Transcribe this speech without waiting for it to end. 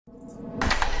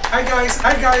Hi guys,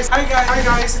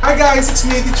 it's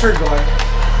me, Teacher Gon.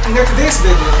 In our today's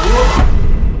video,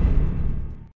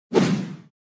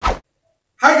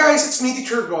 Hi guys, it's me,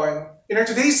 Teacher Gon. In our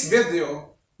today's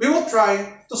video, we will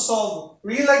try to solve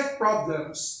real-life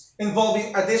problems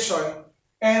involving addition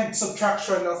and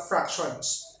subtraction of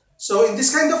fractions. So in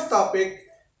this kind of topic,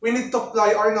 we need to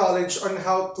apply our knowledge on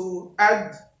how to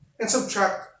add and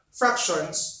subtract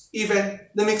fractions, even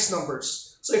the mixed numbers.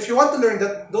 So if you want to learn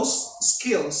those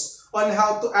skills on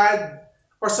how to add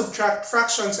or subtract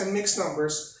fractions and mixed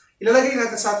numbers, ilalagay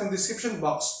natin sa ating description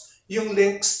box yung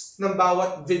links ng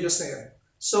bawat videos na yan.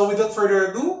 So without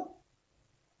further ado,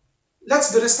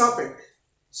 let's do this topic.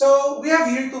 So we have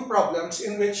here two problems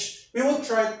in which we will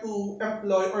try to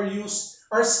employ or use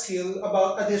our skill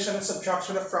about addition and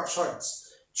subtraction of fractions.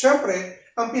 Siyempre,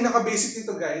 ang pinaka-basic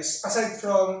nito guys, aside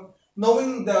from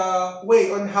knowing the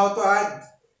way on how to add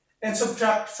and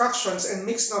subtract fractions and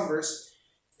mixed numbers,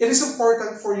 it is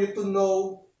important for you to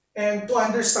know and to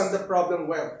understand the problem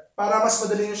well para mas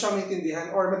madali nyo siya maintindihan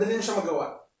or madali nyo siya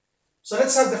magawa. So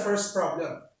let's have the first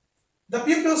problem. The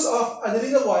pupils of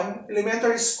Adelina 1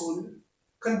 Elementary School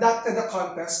conducted a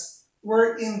contest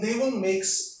wherein they will make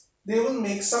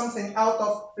something out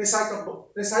of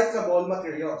recyclable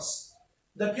materials.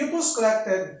 The pupils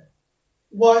collected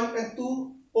 1 and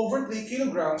 2/3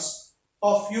 kilograms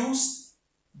of used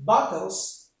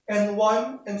bottles and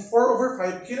 1 and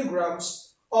 4/5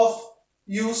 kilograms of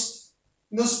used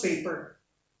newspaper.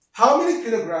 How many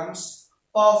kilograms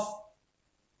of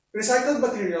recycled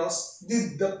materials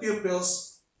did the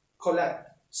pupils collect?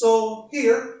 So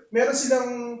here, meron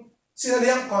silang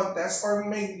sinalihang contest or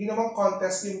may ginawang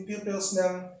contest yung pupils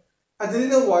ng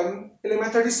Adelina 1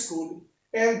 Elementary School,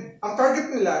 and ang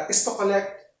target nila is to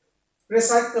collect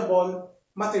recyclable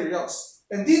materials.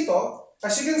 And dito,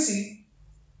 as you can see,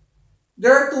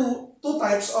 there are two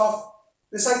types of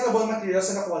recyclable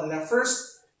materials na nakuha nila.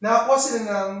 First, nakakuha sila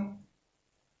ng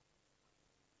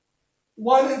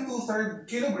 1 and 2/3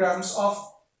 kilograms of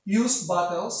used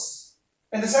bottles.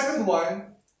 And the second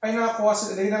one ay nakakuha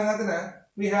sila, dahil lang natin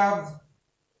we have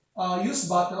used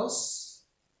bottles.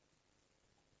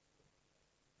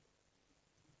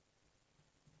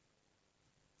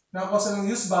 Nakakuha sila ng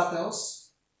used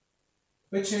bottles,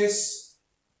 which is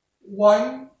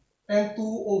 1 and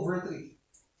 2/3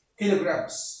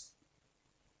 kilograms.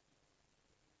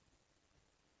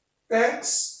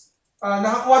 Next,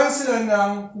 nakakuha rin sila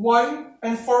ng 1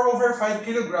 and 4/5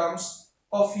 kilograms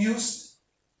of used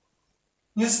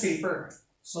newspaper.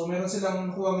 So, meron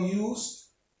silang nakuha ng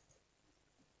used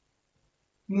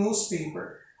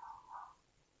newspaper,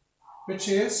 which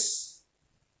is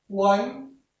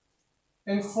 1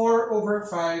 and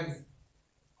 4/5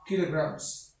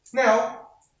 kilograms. Now,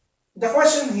 the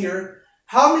question here,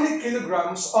 how many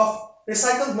kilograms of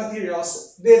recycled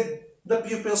materials did the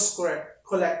pupils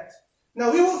collect?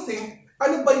 Now, we will think,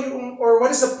 ano ba yung, or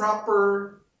what is the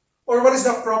proper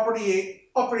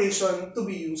operation to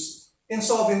be used in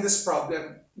solving this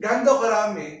problem? Gaano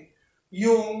karami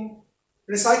yung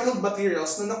recycled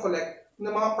materials na na-collect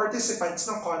ng mga participants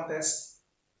ng contest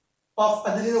of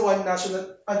Adelina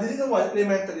 1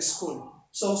 Elementary School.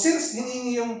 So, since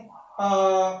hiningi yung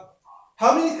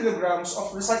how many kilograms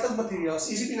of recycled materials,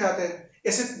 isipin natin,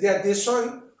 is it the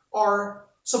addition or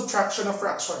subtraction of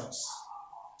fractions?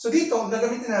 So dito, ang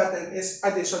gagamitin natin is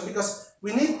addition because we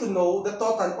need to know the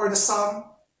total or the sum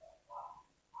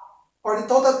or the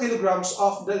total kilograms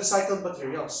of the recycled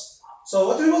materials. So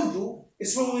what we will do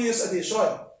is we will use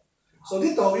addition. So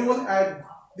dito, we will add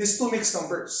these two mixed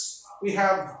numbers. We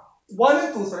have 1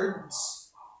 and 2/3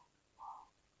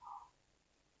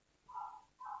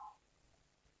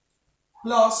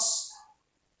 plus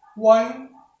 1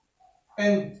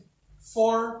 and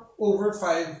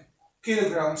 4/5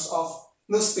 kilograms of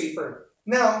newspaper.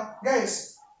 Now,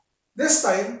 guys, this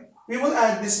time, we will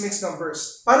add these mixed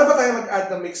numbers. Paano ba tayo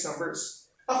mag-add ng mixed numbers?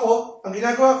 Ako, ang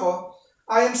ginagawa ko,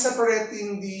 I am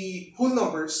separating the whole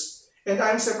numbers and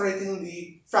I am separating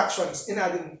the fractions in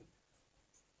adding.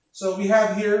 So, we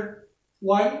have here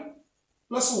 1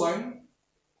 plus 1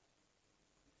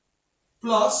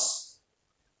 plus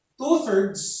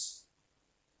 2/3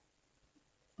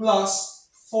 plus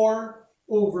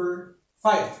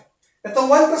 4/5. Ito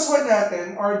 1 plus 1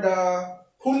 natin are the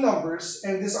whole numbers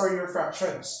and these are your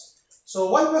fractions. So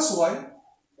 1 plus 1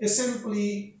 is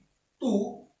simply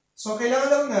 2. So kailangan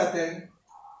lang natin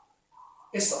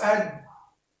is to add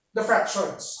the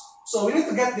fractions. So we need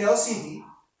to get the LCD.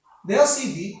 The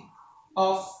LCD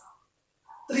of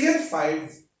 3 and 5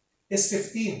 is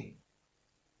 15.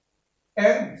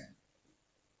 And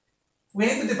we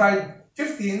need to divide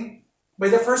 15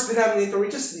 by the first denominator,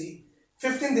 which is 3.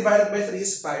 15 divided by 3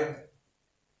 is 5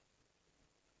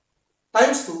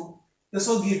 times 2. This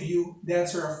will give you the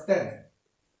answer of 10.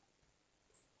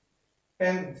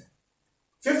 And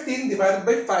 15 divided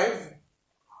by 5,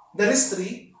 that is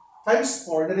 3, times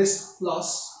 4, that is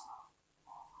plus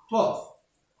 12.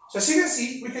 So as you can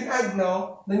see, we can add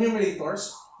now the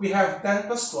numerators. We have 10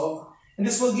 plus 12, and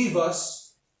this will give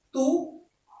us 2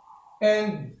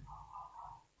 and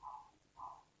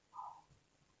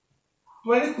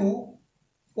 22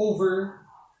 over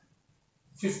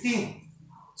 15.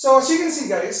 So as you can see,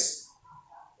 guys,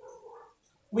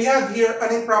 we have here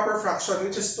an improper fraction,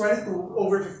 which is 22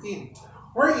 over 15.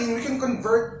 Wherein we can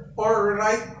convert or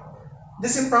write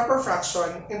this improper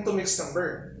fraction into mixed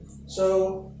number.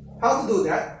 So how to do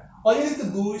that? All you need to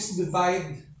do is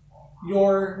divide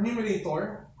your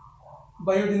numerator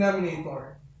by your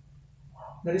denominator.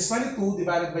 That is 22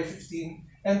 divided by 15.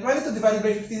 And 22 divided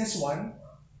by 15 is 1.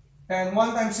 And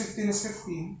 1 times 15 is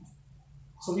 15.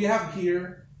 So we have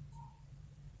here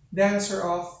the answer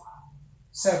of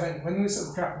 7 when we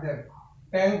subtract them.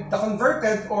 And the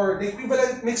converted or the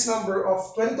equivalent mixed number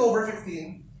of 22 over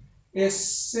 15 is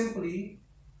simply,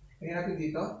 we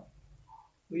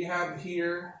have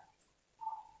here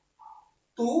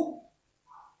 2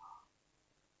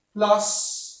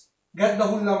 plus, get the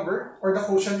whole number or the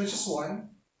quotient, which is 1.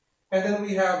 And then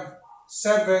we have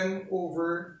 7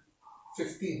 over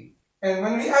 15. And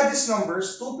when we add these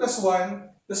numbers, 2 plus 1,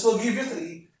 this will give you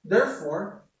 3.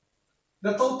 Therefore,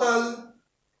 the total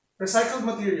recycled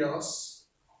materials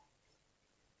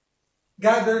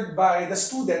gathered by the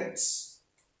students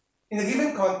in a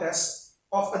given contest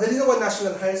of Adelino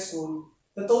National High School,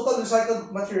 the total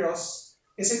recycled materials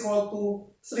is equal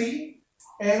to 3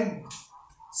 and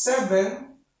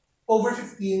 7 over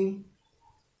 15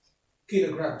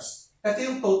 kilograms. Ito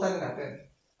yung total natin.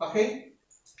 Okay?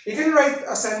 You can write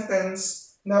a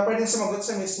sentence na pwedeng sumagot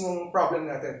sa mismong problem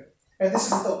natin. And this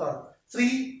is the total.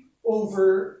 3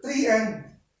 and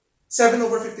 7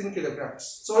 over 15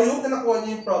 kilograms. So I hope na nakuha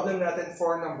niyo yung problem natin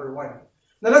for number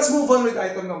 1. Now let's move on with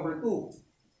item number 2.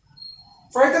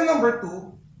 For item number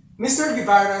 2, Mr.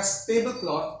 Guevara's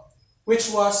tablecloth, which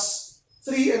was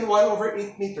 3 and 1 over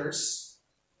 8 meters,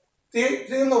 3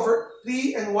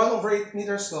 and 1 over 8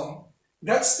 meters long,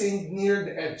 got stained near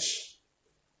the edge.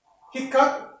 He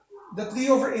cut the 3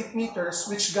 over 8 meters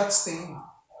which got stained.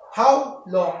 How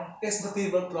long is the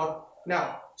tablecloth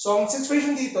now? So, ang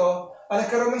situation dito,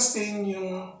 nagkaroon ng stain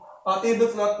yung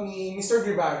tablecloth ni Mr.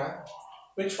 Guevara,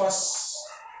 which was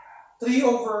 3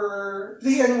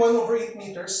 and 1 over 8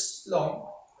 meters long.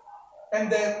 And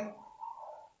then,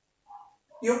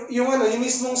 yung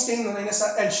mismong stain nun ay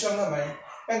nasa edge lang naman.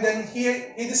 And then,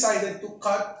 he decided to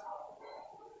cut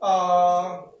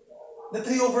the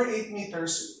 3 over 8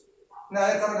 meters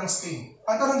na nagkaroon ng stain.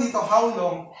 Ang tanong dito, how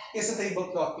long is the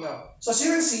tablecloth now? So as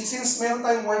you can see, since meron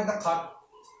tayong word na cut,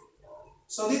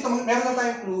 so dito meron na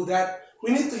tayong clue that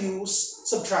we need to use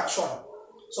subtraction.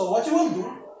 So what you will do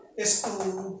is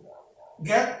to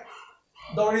get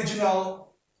the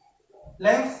original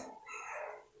length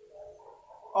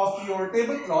of your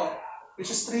tablecloth,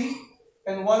 which is 3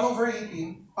 and 1 over 8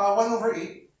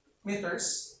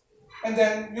 meters, and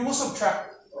then you will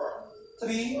subtract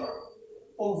 3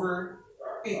 over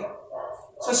 8.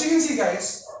 So as you can see,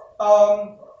 guys,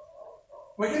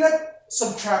 we cannot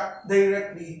subtract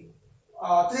directly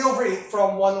 3 over 8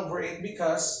 from 1 over 8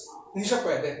 because hindi siya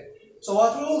pwede. So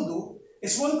what we will do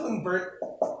is we'll convert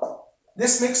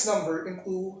this mixed number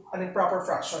into an improper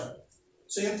fraction.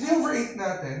 So yung 3 over 8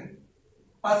 natin,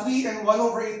 3 and 1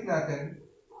 over 8 natin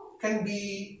can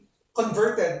be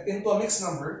converted into a mixed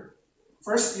number.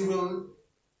 First, you will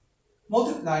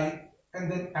multiply and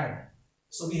then add.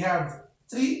 So we have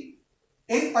 8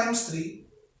 times 3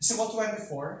 is equal to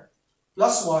 24,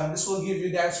 plus 1, this will give you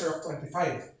the answer of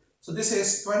 25. So this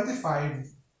is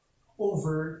 25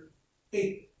 over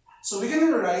 8. So we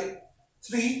can write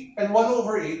 3 and 1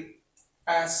 over 8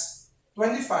 as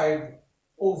 25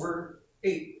 over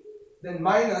 8. Then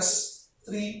minus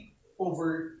 3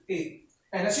 over 8.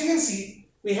 And as you can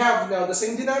see, we have now the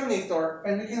same denominator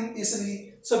and we can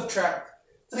easily subtract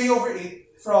 3 over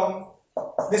 8 from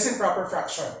this improper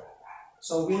fraction.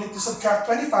 So we need to subtract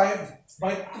 25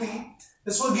 by 3.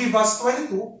 This will give us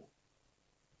 22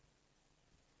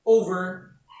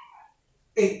 over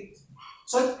 8.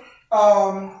 So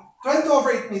 22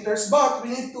 over 8 meters, but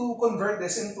we need to convert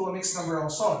this into a mixed number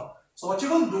also. So what you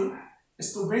will do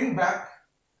is to bring back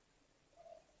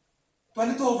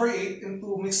 22 over 8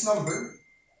 into mixed number.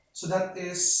 So that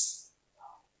is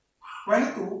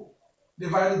 22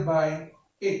 divided by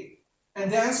 8.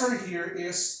 And the answer here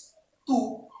is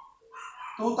 2.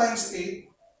 2 times 8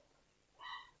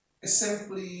 is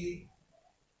simply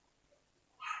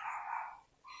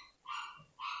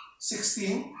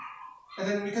 16. And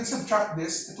then we can subtract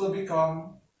this, it will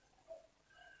become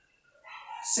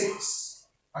 6.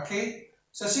 Okay?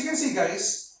 So as you can see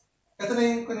guys, ito na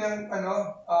yung kanyang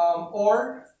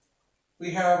or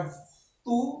we have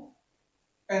 2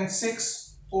 and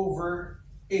 6 over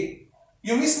 8.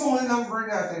 Yung mismo number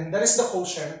natin, that is the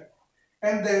quotient.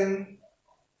 And then,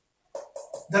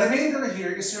 the remainder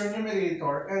here is your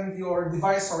numerator and your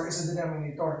divisor is the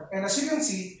denominator. And as you can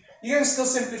see, you can still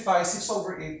simplify 6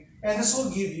 over 8 and this will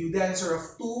give you the answer of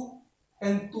 2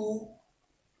 and 2,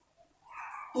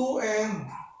 2 and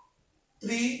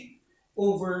 3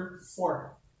 over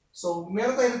 4. So,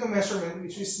 meron tayo dito measurement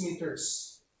which is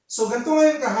meters. So, ganito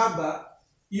ngayon kahaba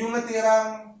yung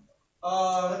natirang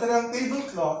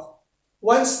tablecloth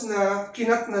once na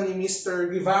kinat na ni Mr.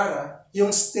 Guevara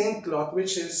yung stained cloth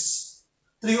which is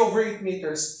 3 over 8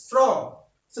 meters from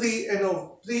 3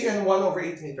 and 1 over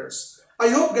 8 meters. I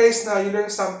hope guys na you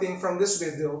learned something from this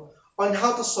video on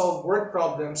how to solve word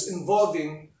problems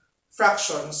involving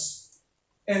fractions.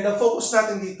 And the focus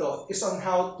natin dito is on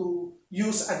how to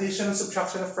use addition and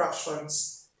subtraction of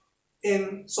fractions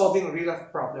in solving real life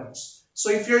problems.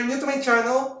 So if you're new to my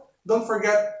channel, don't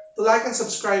forget to like and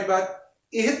subscribe at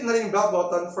i-hit na rin yung bell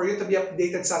button for you to be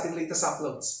updated sa ating latest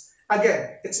uploads.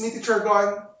 Again, it's me, Teacher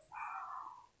Gon.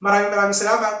 Maraming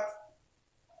salamat.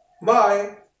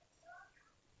 Bye!